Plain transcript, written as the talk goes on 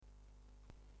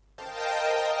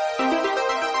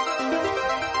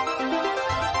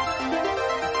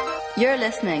You're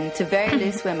listening to Very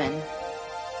Loose Women.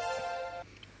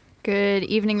 Good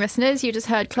evening, listeners. You just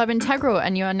heard Club Integral,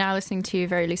 and you are now listening to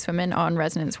Very Loose Women on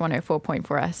Resonance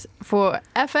 104.4 for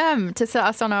FM. To set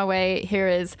us on our way, here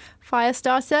is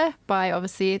Firestarter by,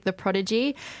 obviously, The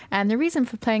Prodigy. And the reason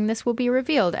for playing this will be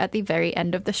revealed at the very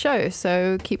end of the show,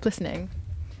 so keep listening.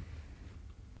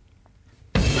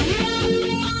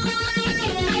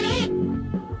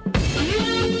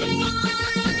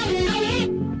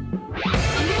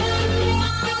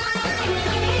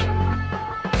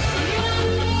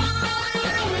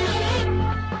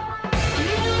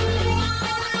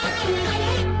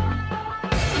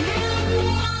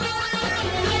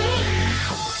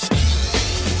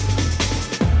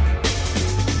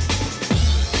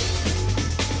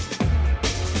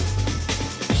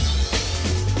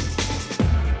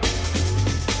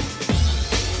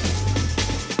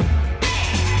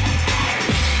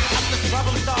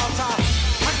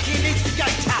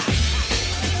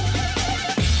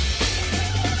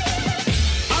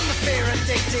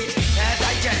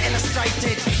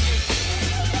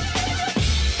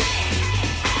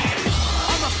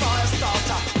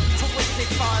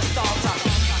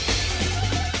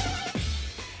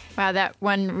 Wow, that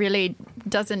one really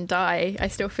doesn't die. I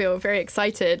still feel very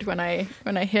excited when I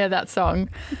hear that song.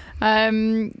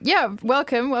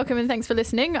 Welcome, and thanks for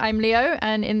listening. I'm Leo,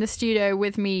 and in the studio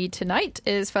with me tonight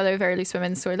is fellow Very Loose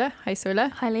Women Soila. Hi,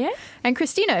 Soila. Hi, Leo. And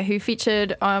Christina, who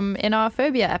featured in our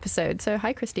Phobia episode. So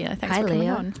hi, Christina. Thanks for coming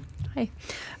on.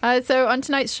 Hi. So on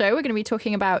tonight's show, we're going to be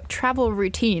talking about travel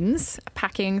routines,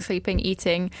 packing, sleeping,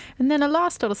 eating, and then a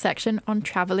last little section on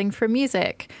traveling for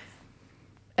music.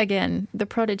 Again, The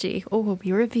Prodigy, all will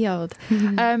be revealed.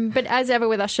 But as ever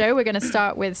with our show, we're going to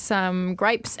start with some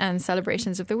gripes and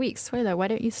celebrations of the week. Soila, why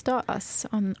don't you start us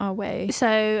on our way?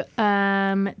 So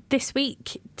this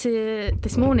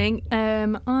morning,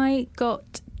 I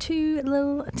got 2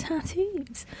 little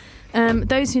tattoos.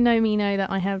 Those who know me know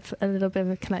that I have a little bit of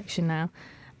a collection now.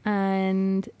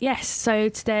 And yes, so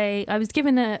today I was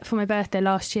given for my birthday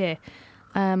last year,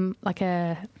 like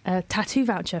a tattoo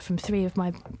voucher from 3 of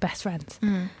my best friends.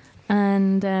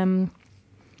 And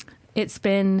it's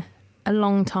been a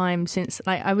long time since,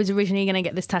 like, I was originally going to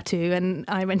get this tattoo, and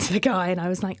I went to the guy and I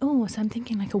was like, oh, so I'm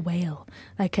thinking like a whale,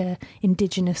 like a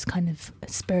indigenous kind of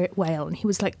spirit whale. And he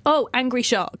was like, oh, angry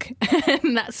shark.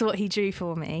 And that's what he drew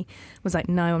for me. I was like,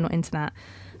 no, I'm not into that.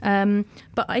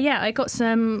 But I got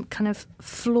some kind of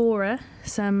flora,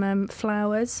 some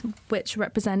flowers, which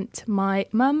represent my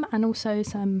mum, and also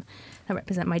some that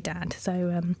represent my dad.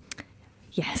 So,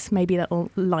 yes, maybe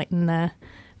that'll lighten the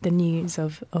news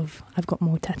of I've got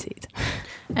more tattoos.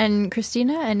 And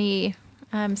Christina, any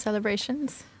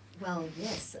celebrations? Well,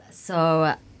 yes.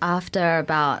 So after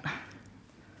about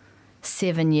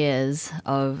 7 years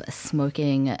of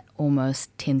smoking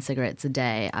almost 10 cigarettes a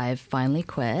day, I've finally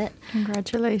quit.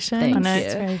 Congratulations. Thank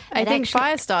you. I think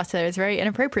Firestarter is very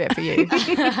inappropriate for you.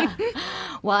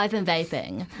 Well, I've been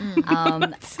vaping.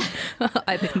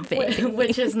 I've been vaping.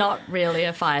 Which is not really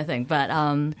a fire thing, but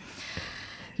I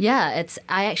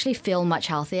actually feel much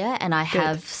healthier, and I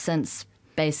have since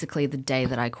basically the day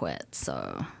that I quit.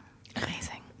 So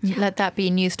amazing. Let that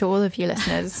be news to all of you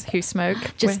listeners who smoke.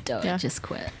 Just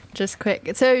quit. Just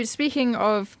quick. So speaking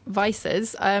of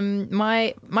vices,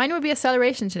 mine would be a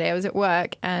celebration today. I was at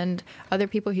work, and other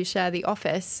people who share the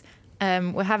office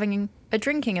were having a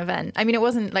drinking event. I mean, it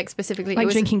wasn't like specifically like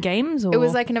drinking games, or it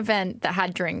was like an event that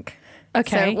had drink.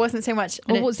 Okay. So it wasn't so much.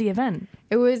 What was the event?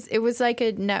 It was like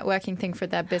a networking thing for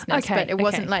their business, but it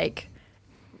wasn't like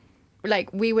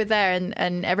we were there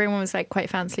and everyone was like quite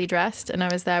fancily dressed, and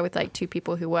I was there with like 2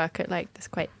 people who work at like this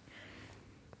quite,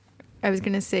 I was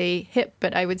going to say hip,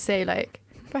 but I would say like,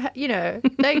 you know,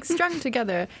 like strung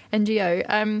together NGO.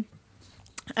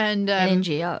 An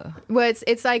NGO? Well,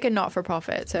 it's like a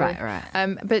not-for-profit. So,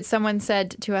 right. But someone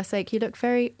said to us, like, you look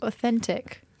very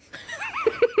authentic.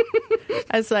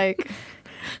 I was like,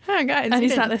 oh, guys. And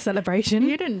is that the celebration?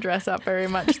 You didn't dress up very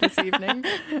much this evening.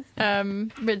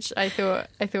 Which I thought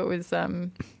was a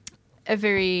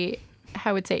very,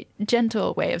 I would say,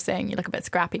 gentle way of saying you look a bit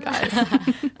scrappy, guys.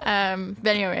 But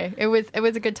anyway, it was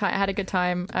a good time. I had a good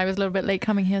time. I was a little bit late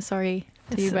coming here. Sorry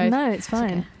to you both. No, it's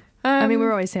fine. Okay. I mean,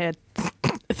 we're always here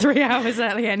 3 hours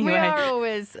early anyway. We are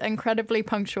always incredibly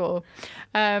punctual,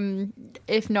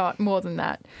 if not more than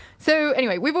that. So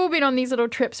anyway, we've all been on these little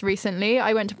trips recently.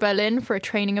 I went to Berlin for a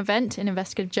training event in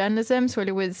investigative journalism.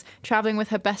 Soila was traveling with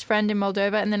her best friend in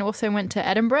Moldova, and then also went to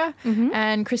Edinburgh.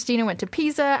 And Christina went to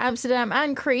Pisa, Amsterdam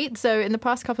and Crete. So in the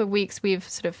past couple of weeks, we've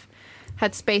sort of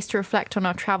had space to reflect on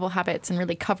our travel habits and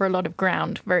really cover a lot of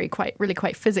ground, really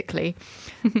quite physically.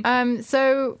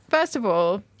 So first of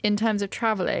all, in terms of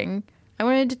traveling, I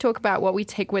wanted to talk about what we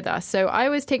take with us. So I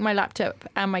always take my laptop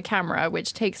and my camera,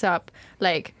 which takes up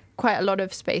like quite a lot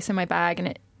of space in my bag,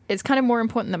 and it's kind of more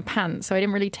important than pants. So I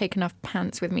didn't really take enough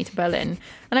pants with me to Berlin.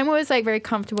 And I'm always like very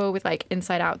comfortable with like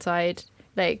inside, outside,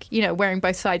 like, you know, wearing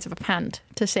both sides of a pant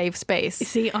to save space.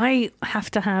 See, I have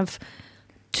to have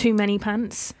too many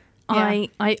pants. Yeah.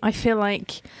 I feel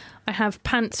like I have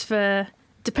pants for,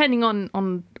 depending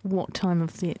on what time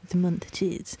of the month it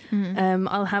is.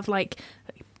 I'll have like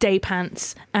day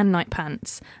pants and night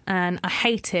pants, and I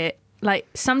hate it. Like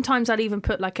sometimes I'll even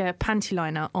put like a panty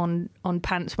liner on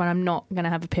pants when I'm not going to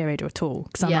have a period at all,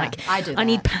 because I'm like, I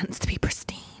need pants to be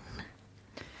pristine.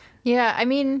 Yeah, I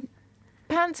mean,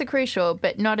 pants are crucial,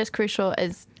 but not as crucial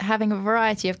as having a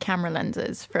variety of camera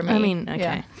lenses for me. I mean, okay.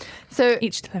 Yeah. So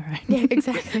each to their own. Yeah,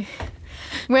 exactly.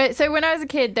 So when I was a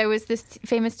kid, there was this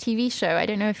famous TV show. I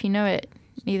don't know if you know it,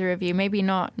 either of you. Maybe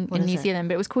not in New Zealand,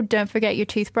 but it was called Don't Forget Your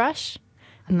Toothbrush.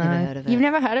 No. Never heard of it. You've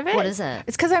never heard of it? What is it?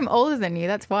 It's because I'm older than you.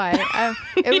 That's why.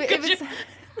 It was.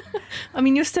 I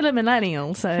mean, you're still a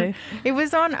millennial, so It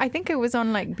was on. I think it was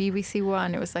on like BBC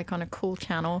One. It was like on a cool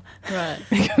channel.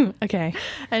 Right. okay.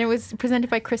 And it was presented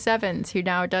by Chris Evans, who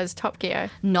now does Top Gear.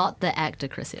 Not the actor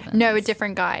Chris Evans. No, a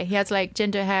different guy. He has like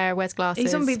ginger hair, wears glasses.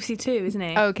 He's on BBC Two, isn't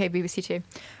he? Oh, okay, BBC Two.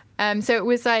 So it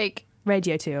was like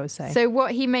Radio 2, I would say. So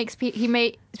what he makes,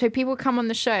 so people come on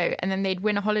the show and then they'd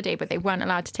win a holiday, but they weren't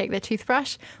allowed to take their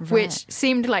toothbrush, which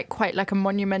seemed like quite like a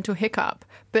monumental hiccup.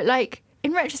 But like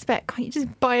in retrospect, can't you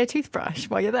just buy a toothbrush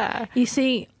while you're there? You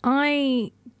see,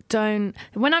 when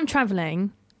I'm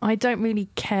travelling, I don't really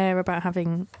care about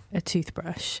having a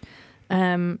toothbrush.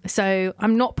 So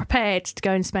I'm not prepared to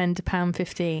go and spend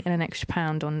 £1.50 and an extra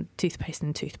 £1 on toothpaste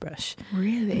and toothbrush.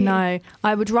 Really? No,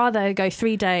 I would rather go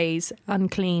 3 days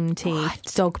unclean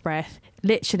teeth, dog breath,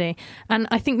 literally. And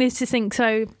I think this is the thing.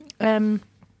 So,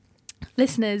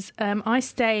 listeners, I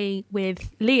stay with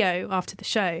Leo after the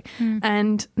show,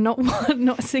 and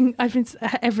I've been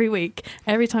every week,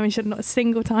 every time not a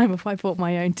single time have I bought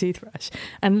my own toothbrush.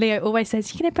 And Leo always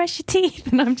says, "You're gonna brush your teeth,"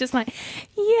 and I'm just like,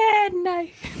 "Yeah, no."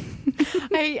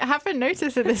 I haven't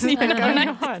noticed that this has been going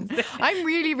on. I'm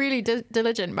really, really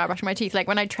diligent about brushing my teeth. Like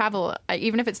when I travel,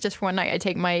 even if it's just for one night, I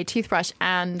take my toothbrush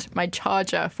and my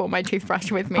charger for my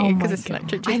toothbrush with me because it's an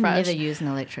electric toothbrush. I've never used an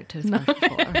electric toothbrush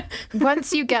before.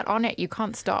 Once you get on it, you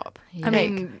can't stop. Yeah. I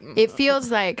mean, it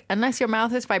feels like unless your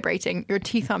mouth is vibrating, your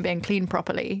teeth aren't being cleaned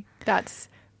properly. That's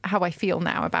how I feel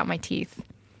now about my teeth.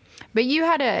 But you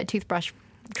had a toothbrush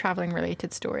traveling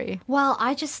related story. Well,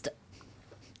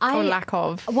 or lack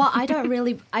of. Well, I don't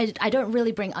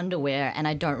really bring underwear, and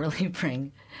I don't really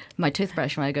bring my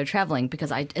toothbrush when I go traveling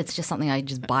because it's just something I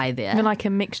just buy there. You're like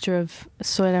a mixture of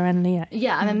Soiler and Leo.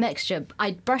 Yeah, I'm a mixture.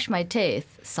 I brush my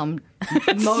teeth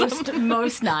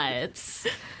most nights,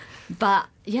 but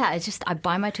yeah, it's just I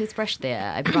buy my toothbrush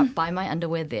there. I buy my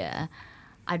underwear there.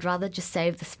 I'd rather just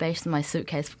save the space in my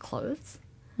suitcase for clothes.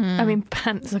 I mean,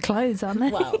 pants are clothes, aren't they?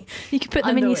 Well, you could put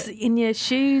them in your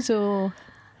shoes or.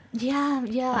 Yeah,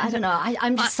 I don't know.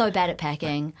 I'm just so bad at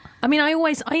packing. I mean, we're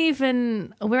actually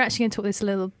going to talk this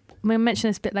we'll mention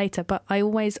this a bit later, but I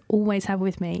always have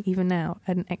with me, even now,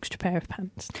 an extra pair of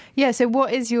pants. Yeah, so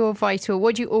what is your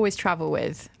what do you always travel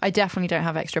with? I definitely don't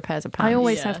have extra pairs of pants. I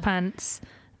always have pants.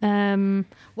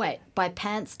 Wait, by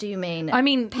pants do you mean? I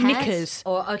mean pants? knickers.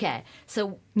 Or okay,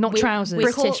 so not trousers.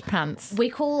 British pants. We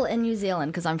call in New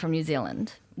Zealand, because I'm from New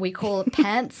Zealand, we call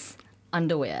pants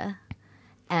underwear.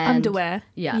 And, underwear.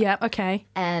 Yeah. Yeah. Okay.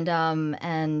 And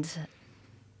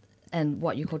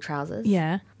what you call trousers.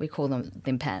 Yeah. We call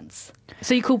them pants.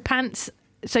 So you call pants.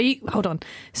 Hold on.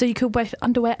 So you call both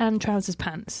underwear and trousers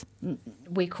pants.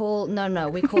 We call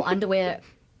underwear.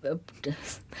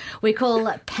 We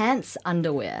call pants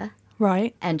underwear.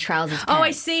 Right. And trousers pants. Oh,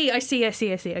 I see.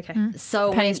 Okay.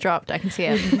 So pennies dropped. I can see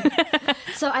it.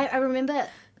 So I remember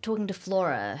talking to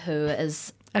Flora, who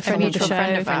is a friend of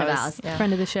ours,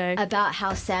 friend of the show, about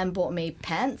how Sam bought me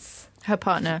pants. Her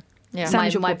partner. Yeah,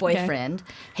 my boyfriend.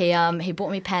 Okay. He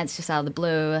bought me pants just out of the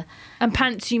blue. And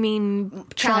pants, you mean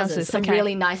trousers? Some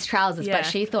really nice trousers. Yeah. But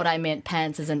she thought I meant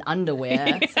pants as in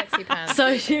underwear. Sexy pants.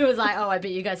 So she was like, "Oh, I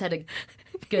bet you guys had a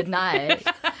good night."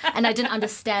 And I didn't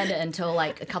understand it until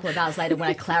like a couple of hours later when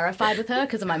I clarified with her,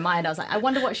 because in my mind I was like, I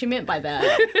wonder what she meant by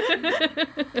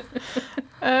that.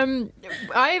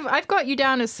 I've got you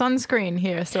down as sunscreen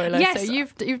here, Soiler. Yes. So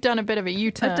you've done a bit of a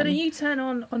U-turn. I've done a U-turn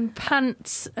on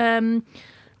pants.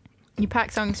 You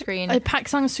pack sunscreen. I pack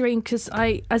sunscreen because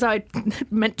as I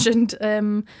mentioned,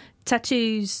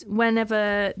 tattoos,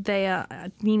 whenever they are,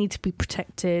 you need to be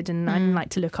protected, and I like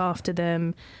to look after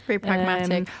them. Very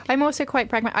pragmatic. I'm also quite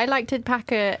pragmatic. I like to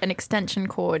pack an extension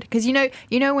cord because you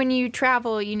know when you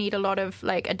travel, you need a lot of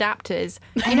like adapters.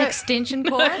 An extension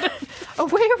cord. A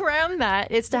way around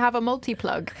that is to have a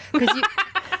multi-plug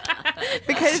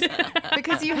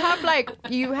because you have like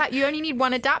you only need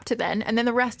one adapter then, and then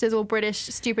the rest is all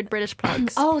stupid British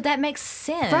plugs. Oh, that makes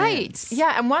sense. Right.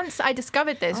 Yeah. And once I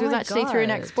discovered this, it was actually through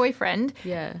an ex-boyfriend.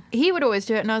 Yeah. He would always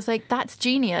do it, and I was like, "That's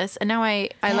genius." And now I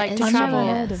like to travel,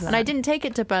 and I didn't take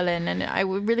it to Berlin, and it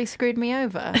really screwed me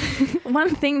over.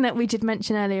 One thing that we did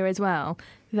mention earlier as well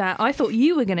that I thought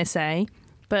you were going to say,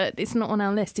 but it's not on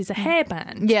our list, is a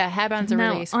hairband. Yeah, hairbands are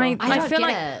really useful. I feel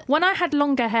like when I had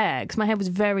longer hair, because my hair was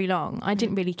very long, I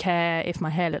didn't really care if my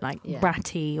hair looked like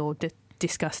ratty or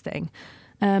disgusting.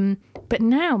 But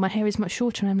now my hair is much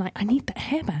shorter, and I'm like, I need that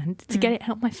hairband to get it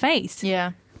out my face.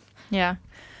 Yeah. Yeah.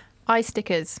 Eye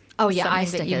stickers. Oh, yeah, eye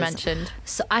stickers. That you mentioned.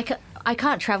 So I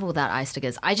can't travel without eye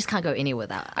stickers. I just can't go anywhere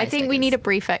without eye stickers. I think we need a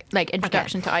brief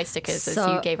introduction to eye stickers as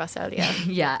you gave us earlier.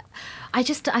 Yeah. I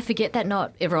forget that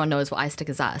not everyone knows what eye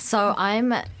stickers are. So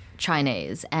I'm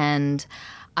Chinese, and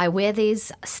I wear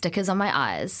these stickers on my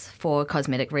eyes for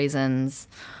cosmetic reasons.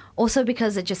 Also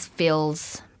because it just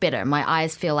feels better. My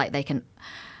eyes feel like they can...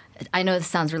 I know this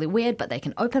sounds really weird, but they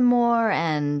can open more,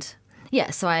 and...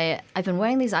 Yeah, so I've been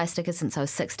wearing these eye stickers since I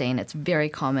was 16. It's very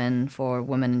common for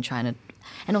women in China,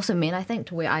 and also men, I think,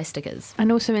 to wear eye stickers.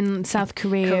 And also in South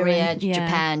Korea.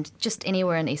 Japan, just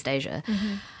anywhere in East Asia.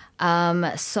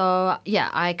 So, yeah,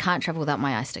 I can't travel without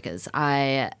my eye stickers.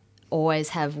 I always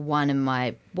have one in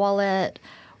my wallet,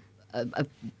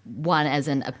 one as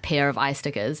in a pair of eye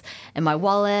stickers, in my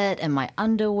wallet, in my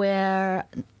underwear.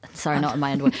 Sorry, not in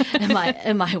my underwear.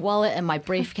 in my wallet, in my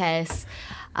briefcase.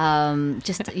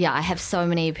 I have so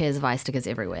many pairs of eye stickers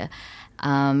everywhere.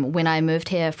 When I moved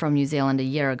here from New Zealand a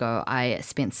year ago, I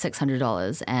spent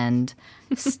 $600 and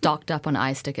stocked up on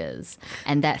eye stickers,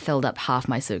 and that filled up half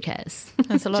my suitcase.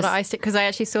 That's a lot of eye stickers, because I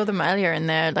actually saw them earlier, and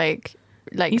they're like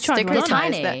sticker They're size.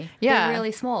 tiny. They're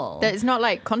really small. It's not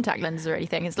like contact lenses or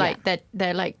anything. It's like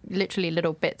they're like literally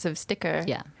little bits of sticker.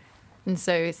 Yeah. And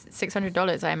so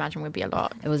 $600, I imagine, would be a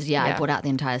lot. It was, I bought out the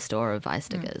entire store of eye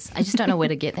stickers. I just don't know where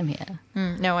to get them here.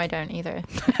 No, I don't either.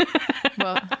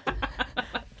 well,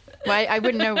 I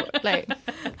wouldn't know, like...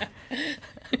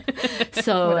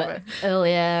 So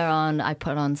earlier on, I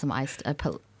put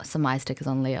some eye stickers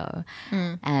on Leo,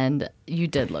 and you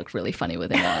did look really funny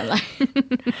with him on.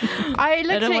 I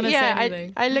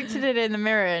looked at it in the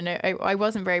mirror, and I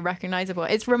wasn't very recognizable.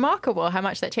 It's remarkable how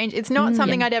much that changed. It's not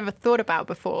something I'd ever thought about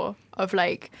before, of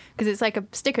like, because it's like a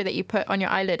sticker that you put on your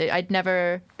eyelid. I'd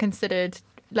never considered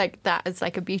like that as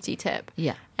like a beauty tip.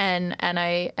 Yeah. And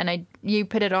you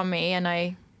put it on me, and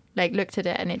I like looked at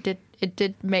it, and it did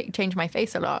change my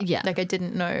face a lot. Yeah. Like I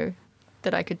didn't know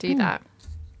that I could do that.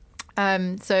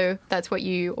 So that's what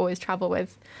you always travel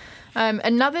with.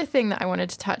 Another thing that I wanted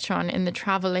to touch on in the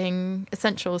traveling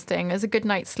essentials thing is a good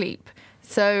night's sleep.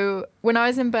 So when I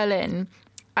was in Berlin,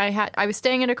 I was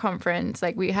staying at a conference,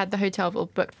 like we had the hotel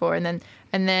booked for, and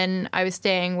then I was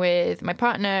staying with my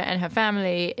partner and her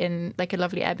family in like a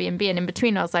lovely Airbnb, and in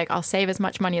between I was like, I'll save as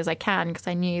much money as I can, because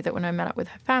I knew that when I met up with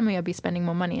her family I'd be spending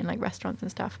more money in like restaurants and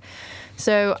stuff.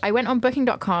 So I went on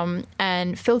booking.com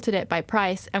and filtered it by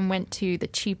price and went to the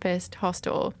cheapest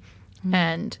hostel,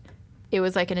 and it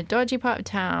was like in a dodgy part of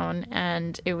town,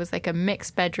 and it was like a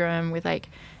mixed bedroom with like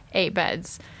 8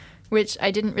 beds, which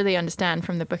I didn't really understand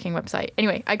from the booking website.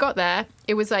 Anyway, I got there.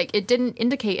 It was like, it didn't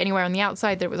indicate anywhere on the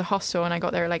outside that it was a hostel, and I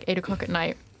got there at like 8 o'clock at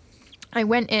night. I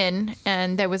went in,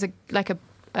 and there was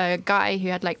a guy who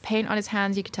had like paint on his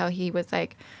hands. You could tell he was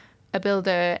like a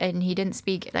builder, and he didn't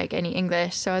speak like any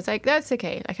English. So I was like, that's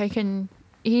okay. Like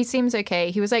he seems okay.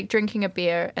 He was like drinking a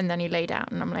beer, and then he lay down,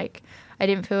 and I'm like, I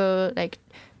didn't feel like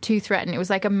too threatened. It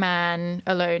was like a man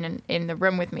alone in the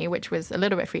room with me, which was a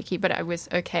little bit freaky, but I was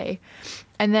okay.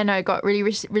 And then I got really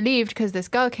relieved because this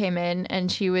girl came in,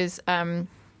 and she was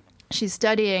she's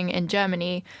studying in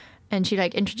Germany, and she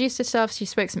like introduced herself. She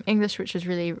spoke some English, which was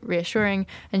really reassuring,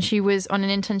 and she was on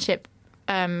an internship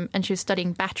and she was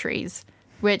studying batteries,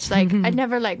 which like I'd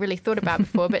never like really thought about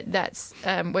before, but that's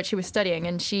what she was studying.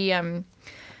 And she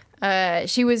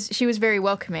was very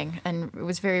welcoming, and it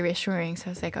was very reassuring. So I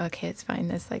was like, okay, it's fine.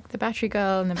 There's like the battery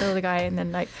girl and the builder guy,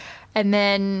 and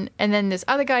then this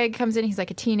other guy comes in. He's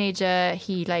like a teenager.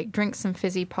 He like drinks some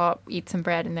fizzy pop, eats some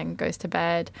bread, and then goes to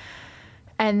bed.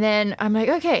 And then I'm like,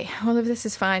 okay, all of this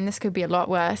is fine. This could be a lot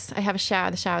worse. I have a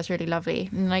shower. The shower's really lovely.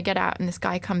 And then I get out, and this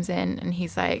guy comes in, and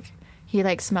he's like, He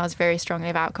like smells very strongly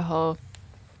of alcohol.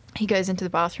 He goes into the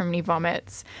bathroom and he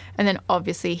vomits. And then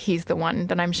obviously he's the one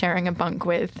that I'm sharing a bunk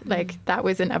with. Like that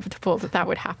was inevitable that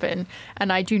would happen.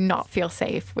 And I do not feel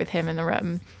safe with him in the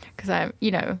room because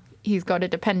he's got a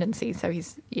dependency. So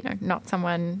he's, not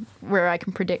someone where I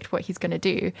can predict what he's going to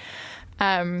do.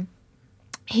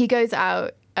 He goes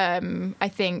out. I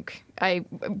think I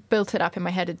built it up in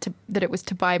my head that it was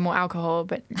to buy more alcohol,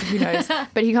 but who knows?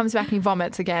 But he comes back and he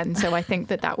vomits again. So I think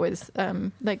that was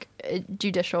like a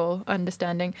judicial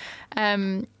understanding.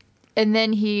 And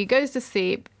then he goes to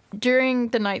sleep. During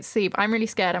the night's sleep, I'm really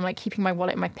scared. I'm like keeping my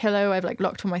wallet in my pillow. I've like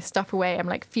locked all my stuff away. I'm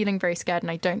like feeling very scared and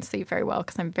I don't sleep very well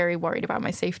because I'm very worried about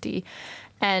my safety.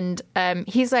 And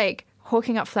he's like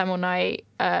hawking up phlegm all night,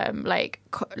 like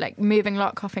moving a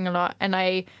lot, coughing a lot. And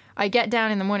I get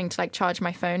down in the morning to like charge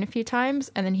my phone a few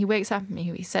times, and then he wakes up at me.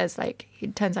 He says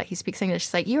it turns out he speaks English.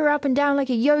 He's like, "You were up and down like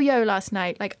a yo-yo last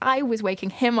night." Like I was waking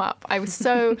him up. I was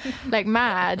so like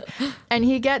mad. And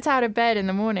he gets out of bed in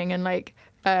the morning and like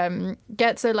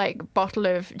gets a like bottle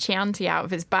of Chianti out of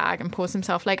his bag and pours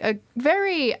himself like a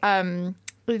very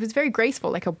it was very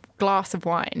graceful, like a glass of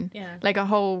wine, like a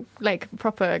whole, like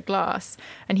proper glass.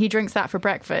 And he drinks that for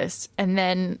breakfast. And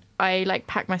then I like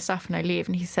pack my stuff and I leave.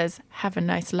 And he says, "Have a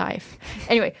nice life."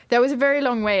 Anyway, that was a very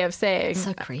long way of saying.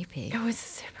 So creepy. It was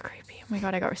super creepy. Oh my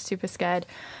God, I got super scared.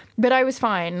 But I was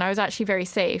fine. And I was actually very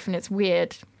safe. And it's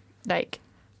weird, like,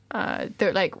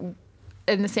 like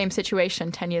in the same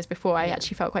situation 10 years before, I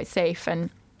actually felt quite safe. And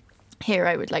here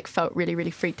I would like felt really,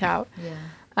 really freaked out.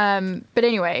 Yeah. But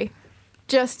anyway,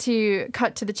 just to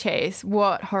cut to the chase,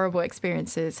 what horrible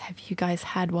experiences have you guys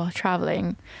had while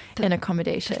traveling in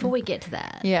accommodation? Before we get to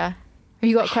that. Yeah. Have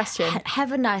you got a question?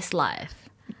 Have a nice life.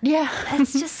 Yeah.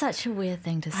 It's just such a weird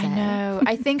thing to say. I know.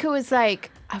 I think it was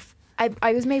like,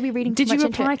 I was maybe reading too Did much you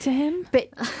into reply it, to him? but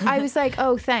I was like,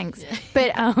 "Oh, thanks."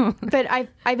 But but I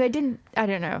didn't. I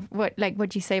don't know what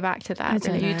do you say back to that? I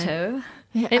don't know. You too?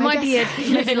 Yeah, It I might be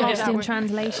guess- a lost in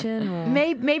translation. Or...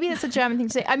 Maybe it's a German thing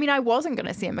to say. I mean, I wasn't going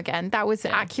to see him again. That was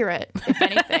accurate, if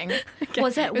anything.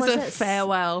 Was it a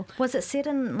farewell. Was it said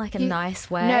in like a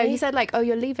nice way? No, he said like, "Oh,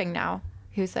 you're leaving now."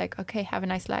 He was like, "Okay, have a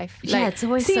nice life." Yeah, Like, it's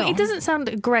always See, so. it doesn't sound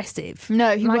aggressive.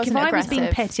 No, he like wasn't if I was being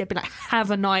aggressive. petty, I'd be like,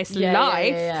 "Have a nice Yeah,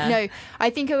 life." yeah. No, I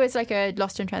think it was like a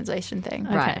lost in translation thing.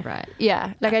 Right, right.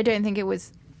 Yeah, like I don't think it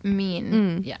was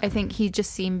mean. Yeah. I think he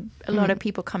just seen a lot of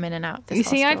people come in and out. This You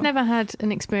see, I've hostel. never had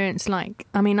an experience like.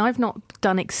 I mean, I've not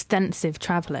done extensive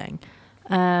travelling,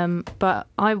 but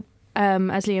I,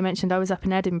 as Leah mentioned, I was up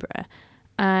in Edinburgh,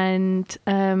 and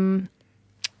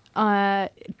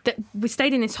we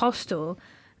stayed in this hostel.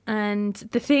 And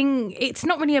the thing, it's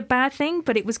not really a bad thing,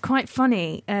 but it was quite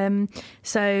funny.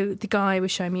 So the guy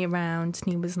was showing me around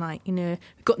and he was like, we've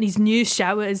got these new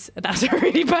showers. That's a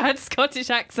really bad Scottish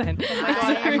accent. Oh my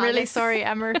God, I'm really sorry,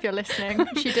 Emma, if you're listening.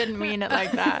 She didn't mean it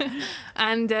like that.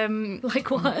 And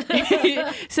Like what?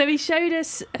 so he showed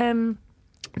us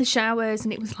the showers,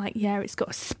 and it was like, it's got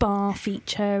a spa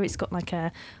feature. It's got like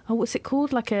what's it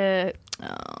called? Like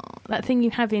that thing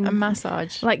you have in A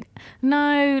massage. like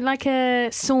a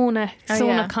sauna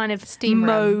yeah. kind of Steam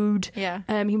room. mode. Yeah.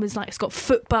 He was like, it's got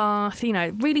foot bath,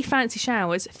 really fancy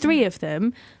showers, 3 of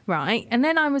them, right? And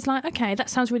then I was like, okay, that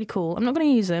sounds really cool. I'm not going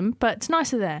to use them, but it's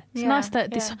nicer there. It's Yeah, nice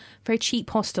that this very cheap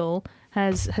hostel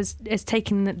has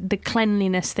taken the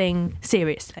cleanliness thing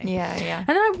seriously. Yeah, yeah.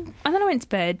 And then I went to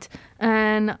bed,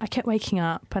 and I kept waking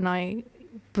up, and I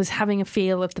was having a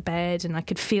feel of the bed, and I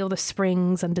could feel the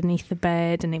springs underneath the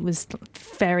bed, and it was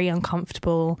very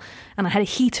uncomfortable. And I had a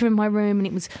heater in my room, and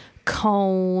it was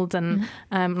cold, and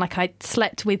like I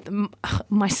slept with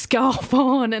my scarf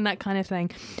on and that kind of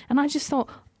thing. And I just thought,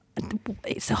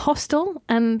 it's a hostel,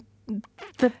 and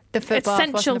the foot bath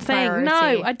essential wasn't a thing. priority.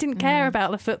 No, I didn't care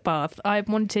about the foot bath. I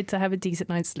wanted to have a decent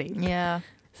night's sleep. Yeah.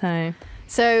 So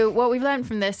So what we've learned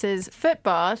from this is foot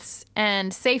baths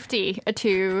and safety are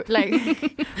two like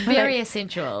Very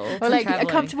essential. or like traveling. a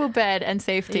comfortable bed and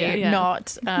safety, Yeah.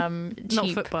 not not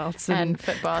cheap foot baths and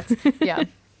foot baths. Yeah.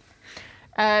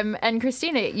 And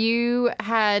Christina, you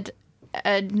had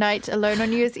a night alone on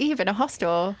New Year's Eve in a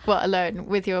hostel. Well, alone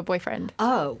with your boyfriend.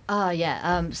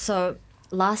 Yeah. So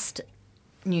last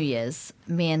New Year's,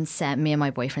 me and my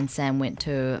boyfriend Sam went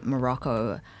to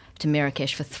Morocco, to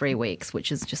Marrakesh for 3 weeks,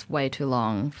 which is just way too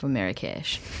long for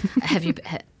Marrakesh. Have you?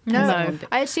 No.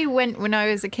 I actually went when I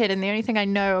was a kid, and the only thing I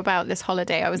know about this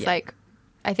holiday, I was like,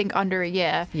 I think under a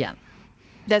year. Yeah.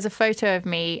 There's a photo of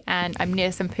me, and I'm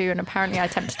near some poo, and apparently I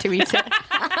attempted to eat it.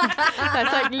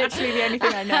 That's like literally the only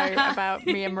thing I know about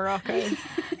me in Morocco.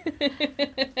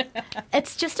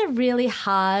 It's just a really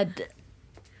hard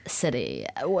city,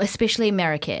 especially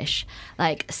Marrakesh.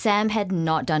 Like, Sam had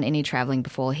not done any traveling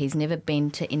before. He's never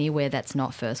been to anywhere that's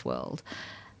not first world.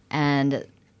 And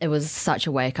it was such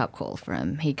a wake-up call for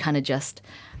him. He kind of just...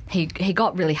 He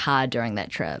got really hard during that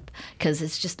trip because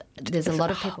it's just there's a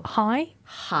lot of people hard.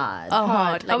 Oh,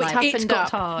 hard. It's got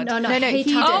hard. No, he did.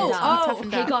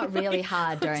 He got really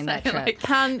hard during that trip. Like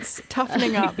pants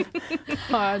toughening up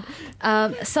hard.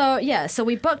 So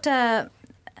we booked a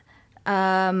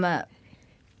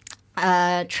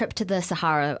trip to the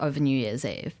Sahara over New Year's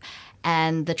Eve,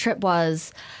 and the trip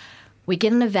was we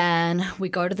get in a van, we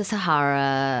go to the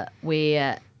Sahara, we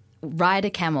ride a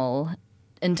camel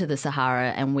into the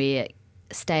Sahara, and we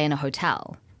stay in a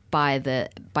hotel by the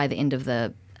end of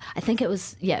the. I think it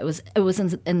was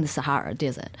in the Sahara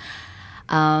Desert,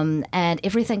 and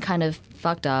everything kind of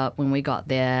fucked up when we got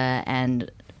there, and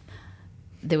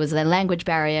there was a language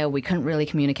barrier. We couldn't really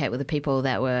communicate with the people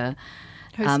that were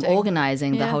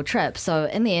organizing the whole trip. So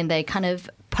in the end, they kind of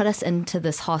put us into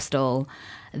this hostel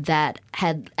that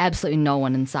had absolutely no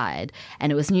one inside,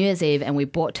 and it was New Year's Eve, and we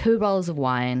bought 2 bottles of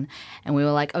wine, and we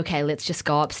were like, okay, let's just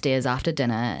go upstairs after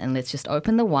dinner and let's just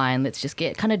open the wine, let's just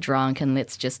get kind of drunk, and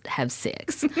let's just have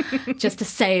sex just to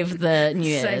save the New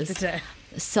Year's. Save the day.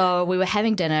 So we were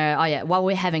having dinner. While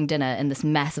we were having dinner in this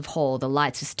massive hall, the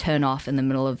lights just turn off in the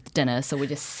middle of dinner, so we're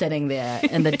just sitting there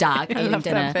in the dark eating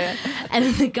dinner.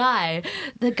 And the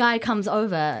guy comes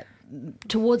over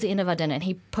towards the end of our dinner, and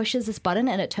he pushes this button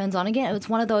and it turns on again. It's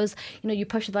one of those, you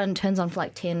push the button, it turns on for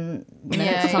like 10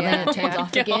 minutes or something, and it turns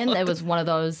off again. It was one of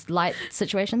those light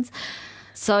situations.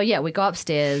 So we go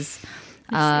upstairs.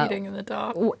 Eating in the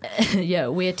dark.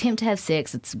 We attempt to have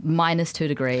sex. It's -2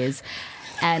 degrees,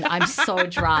 and I'm so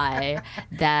dry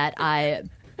that I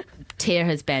tear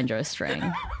his banjo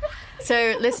string.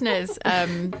 So, listeners,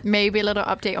 maybe a little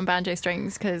update on banjo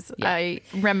strings, because I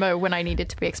remember when I needed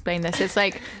to be explained this. It's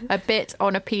like a bit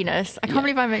on a penis. I can't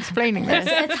believe I'm explaining this.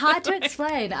 It's hard to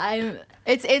explain.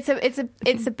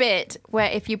 It's a bit where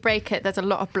if you break it, there's a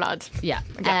lot of blood. Yeah.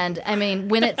 And I mean,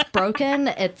 when it's broken,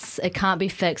 it can't be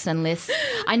fixed unless.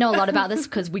 I know a lot about this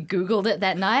because we Googled it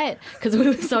that night because we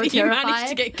were so terrified. You managed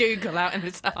to get Google out in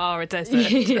the Sahara Desert.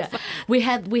 Yeah. We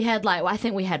had like, I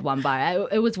think we had one bar.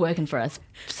 It was working for us.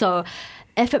 So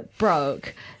if it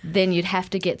broke, then you'd have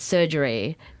to get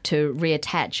surgery to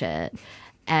reattach it.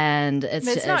 And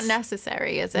it's not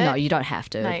necessary, is it? No, you don't have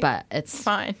to, but it's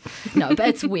fine. No, but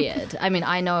it's weird. I mean,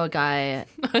 I know a guy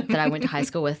that I went to high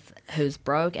school with who's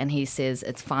broke, and he says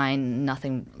it's fine,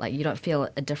 nothing, like you don't feel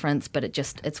a difference, but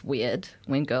it's weird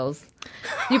when girls,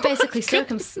 you basically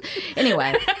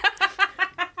Anyway,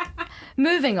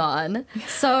 moving on.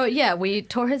 So we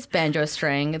tore his banjo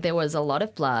string. There was a lot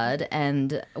of blood,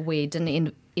 and we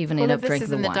didn't even end up drinking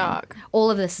the wine.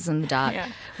 All of this is in the dark. Yeah.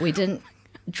 We didn't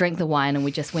drink the wine, and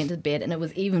we just went to bed, and it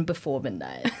was even before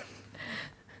midnight.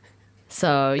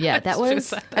 So that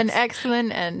was an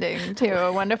excellent ending to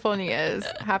a wonderful New Year's.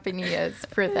 Happy New Year's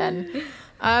for then.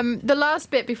 The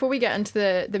last bit before we get into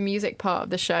the music part of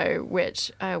the show,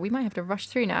 which we might have to rush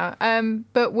through now,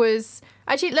 but was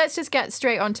actually, let's just get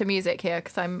straight onto music here,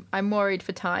 because I'm worried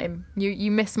for time.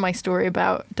 You missed my story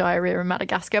about diarrhea in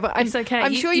Madagascar, but it's okay.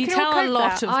 I'm sure you can tell all a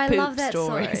lot of I poop love that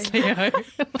stories. Story.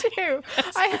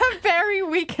 I have very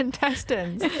weak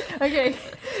intestines. Okay,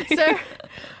 so.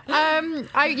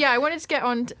 I wanted to get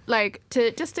on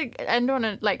to end on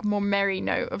a more merry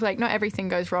note of not everything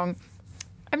goes wrong.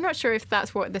 I'm not sure if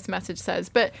that's what this message says,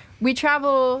 but we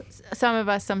travel, some of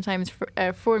us sometimes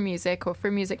for music or for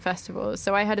music festivals.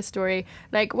 So I had a story,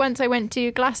 once I went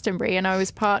to Glastonbury and I was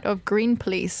part of Green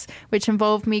Police, which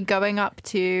involved me going up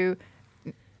to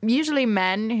usually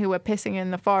men who were pissing in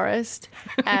the forest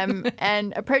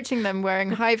and approaching them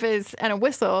wearing high-vis and a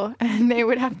whistle, and they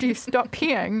would have to stop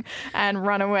peeing and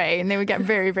run away, and they would get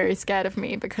very, very scared of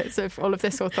me because of all of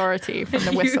this authority from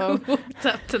the whistle.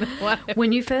 Up to the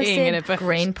when you first said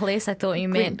Green Police, I thought you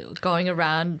meant going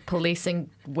around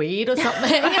policing weed or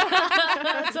something.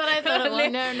 That's what I thought it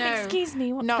was. No. Excuse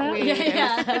me, what's not that? weed.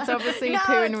 It's obviously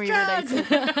poo and weed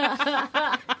related.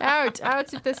 Out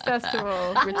of this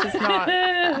festival, which is not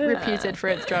reputed for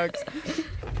its drugs.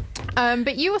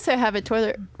 But you also have a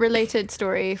toilet-related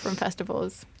story from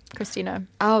festivals, Christina.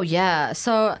 Oh, yeah.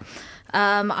 So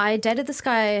I dated this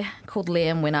guy called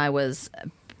Liam when I was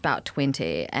about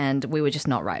 20, and we were just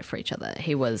not right for each other.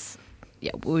 He was,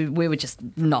 we were just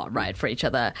not right for each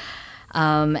other.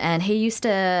 And he used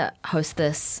to host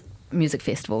this music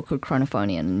festival called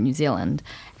Chronophonian in New Zealand,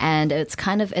 and it was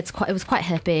quite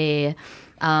hippie.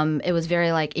 It was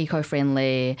very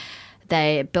eco-friendly.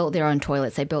 they built their own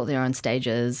toilets, they built their own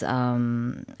stages,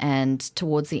 and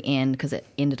towards the end, because it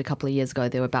ended a couple of years ago,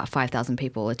 there were about 5,000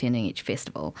 people attending each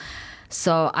festival.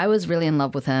 So I was really in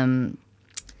love with him,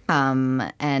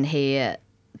 and he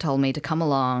told me to come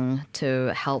along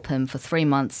to help him for 3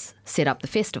 months set up the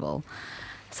festival.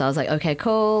 So I was like, okay,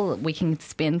 cool. We can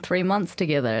spend 3 months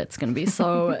together. It's going to be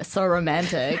so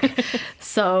romantic,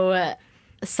 so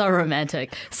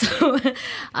romantic. So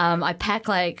I pack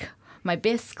like my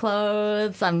best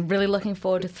clothes. I'm really looking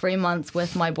forward to 3 months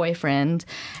with my boyfriend,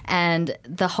 and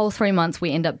the whole 3 months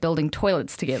we end up building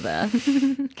toilets together.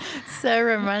 So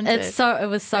romantic. It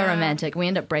was so romantic. We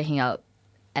end up breaking up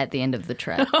at the end of the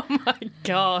trip. Oh my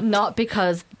God. Not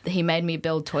because he made me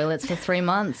build toilets for 3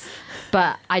 months,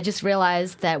 but I just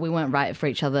realized that we weren't right for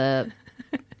each other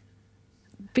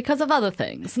because of other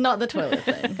things, not the toilet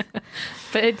thing.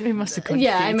 But it must have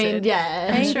contributed. Yeah, I mean,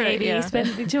 yeah. Hey, Sure, baby, yeah. do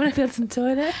you want to build some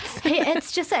toilets?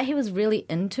 It's just that he was really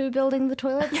into building the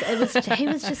toilets. He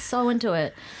was just so into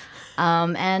it.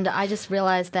 And I just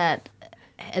realized that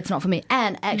it's not for me.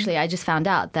 And actually, I just found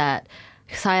out that,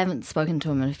 because I haven't spoken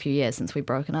to him in a few years since we've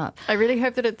broken up. I really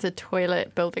hope that it's a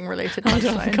toilet building related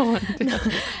punchline. Go on.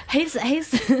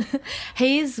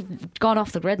 He's gone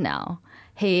off the grid now.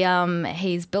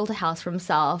 He's built a house for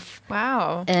himself.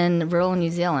 Wow. In rural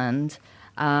New Zealand.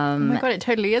 Oh my God, it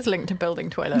totally is linked to building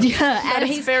toilets. Yeah, and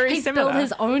he's very similar. built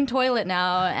his own toilet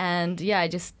now, and yeah, I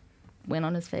just went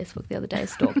on his Facebook the other day,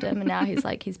 stalked him, and now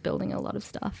he's building a lot of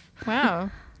stuff. Wow.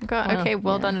 God, okay,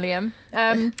 well done, Liam.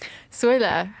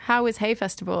 Soila, how was Hay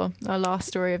Festival? Our last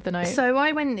story of the night. So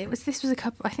I went. I think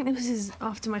this was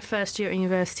after my first year at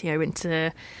university. I went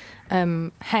to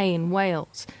Hay in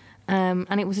Wales.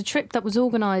 And it was a trip that was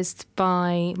organised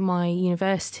by my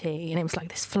university, and it was like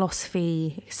this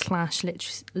philosophy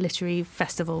 / literary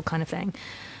festival kind of thing.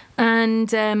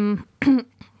 And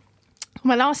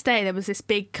my last day, there was this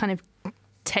big kind of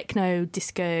techno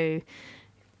disco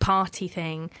party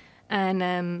thing,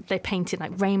 and they painted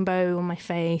like rainbow on my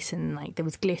face, and like there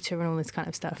was glitter and all this kind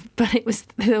of stuff. But it was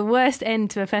the worst end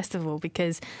to a festival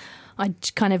because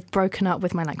I'd kind of broken up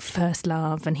with my like first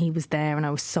love, and he was there, and I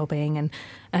was sobbing, and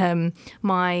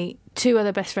my two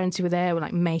other best friends who were there were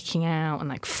like making out and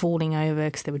like falling over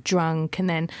because they were drunk. And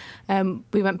then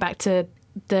we went back to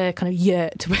the kind of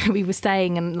yurt where we were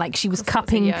staying, and like she was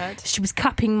cupping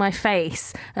my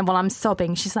face, and while I'm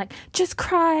sobbing, she's like, just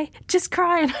cry,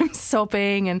 and I'm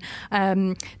sobbing.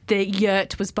 And the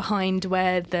yurt was behind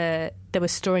where they were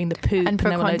storing the poop, and for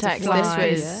there were loads of context, flies.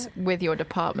 this was with your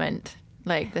department.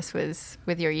 Like, this was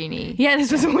with your uni. Yeah,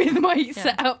 this was with my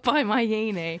set up by my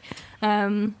uni.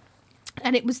 And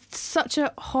it was such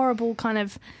a horrible kind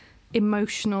of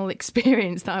emotional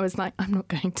experience that I was like, I'm not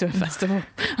going to a festival.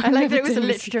 I like that it was a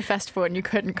literature festival and you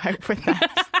couldn't cope with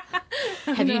that.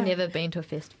 Have you never been to a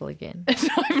festival again?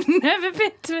 I've never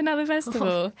been to another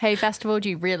festival. Hey, festival,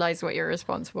 do you realise what you're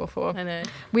responsible for? I know.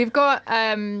 We've got...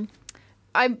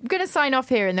 I'm going to sign off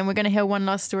here, and then we're going to hear one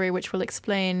last story which will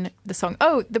explain the song.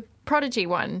 Oh, the Prodigy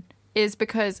one is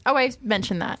because... Oh, I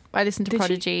mentioned that. I listened to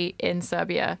Prodigy in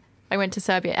Serbia. I went to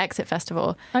Serbia Exit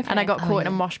Festival, and I got caught in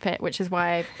a mosh pit, which is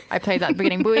why I played that at the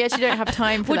beginning. But we actually don't have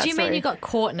time for that What do you story. mean you got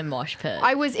caught in a mosh pit?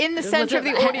 I was in the centre of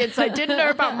the audience. I didn't know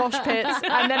about mosh pits,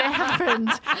 and then it happened.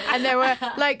 And there were,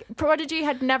 like, Prodigy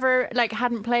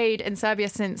hadn't played in Serbia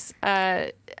since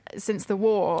the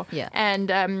war. Yeah.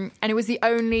 And it was the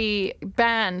only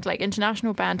band, like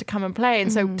international band, to come and play.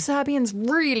 And so Serbians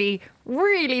really,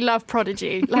 really love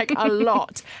Prodigy, like a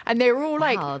lot. And they were all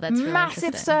like that's really massive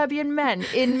interesting. Serbian men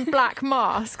in black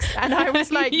masks. And I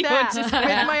was like there with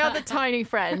my other tiny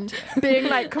friend being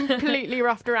like completely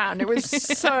roughed around. It was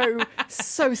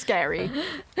so scary.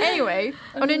 Anyway,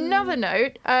 on another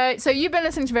note, so you've been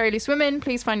listening to Very Loose Women.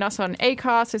 Please find us on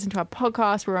Acast, listen to our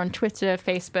podcast. We're on Twitter,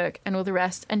 Facebook, and all the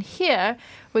rest. And here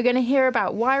we're going to hear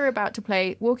about why we're about to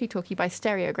play Walkie Talkie by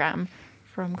Stereogram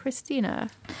from Christina.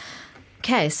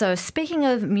 Okay, so speaking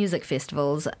of music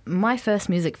festivals, my first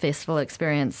music festival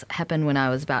experience happened when I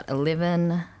was about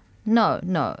 10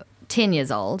 years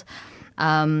old.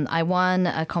 I won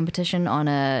a competition on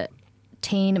a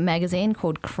teen magazine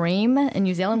called Cream in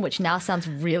New Zealand, which now sounds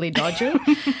really dodgy.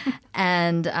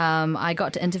 And I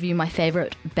got to interview my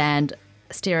favourite band,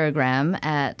 Stereogram,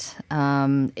 at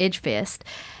Edgefest.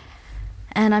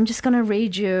 And I'm just going to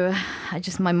read you,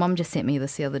 my mum just sent me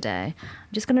this the other day.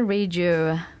 I'm just going to read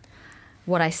you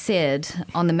what I said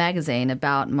on the magazine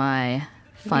about my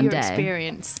fun Your day.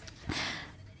 experience.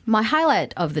 My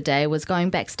highlight of the day was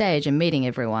going backstage and meeting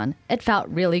everyone. It felt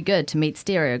really good to meet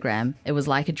Stereogram. It was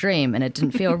like a dream, and it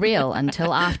didn't feel real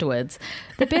until afterwards.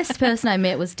 The best person I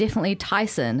met was definitely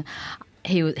Tyson.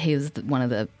 He was one of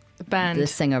the the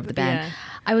singer of the band. Yeah.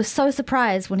 I was so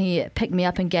surprised when he picked me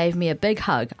up and gave me a big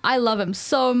hug. I love him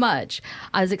so much.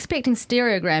 I was expecting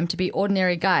Stereogram to be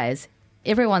ordinary guys.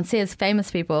 Everyone says famous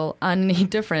people aren't any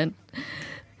different.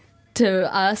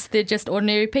 To us, they're just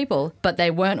ordinary people, but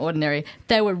they weren't ordinary.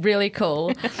 They were really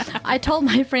cool. I told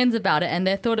my friends about it, and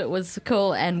they thought it was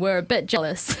cool and were a bit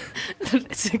jealous.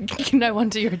 No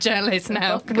wonder you're a journalist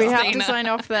now. We have to Christina. sign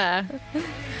off there.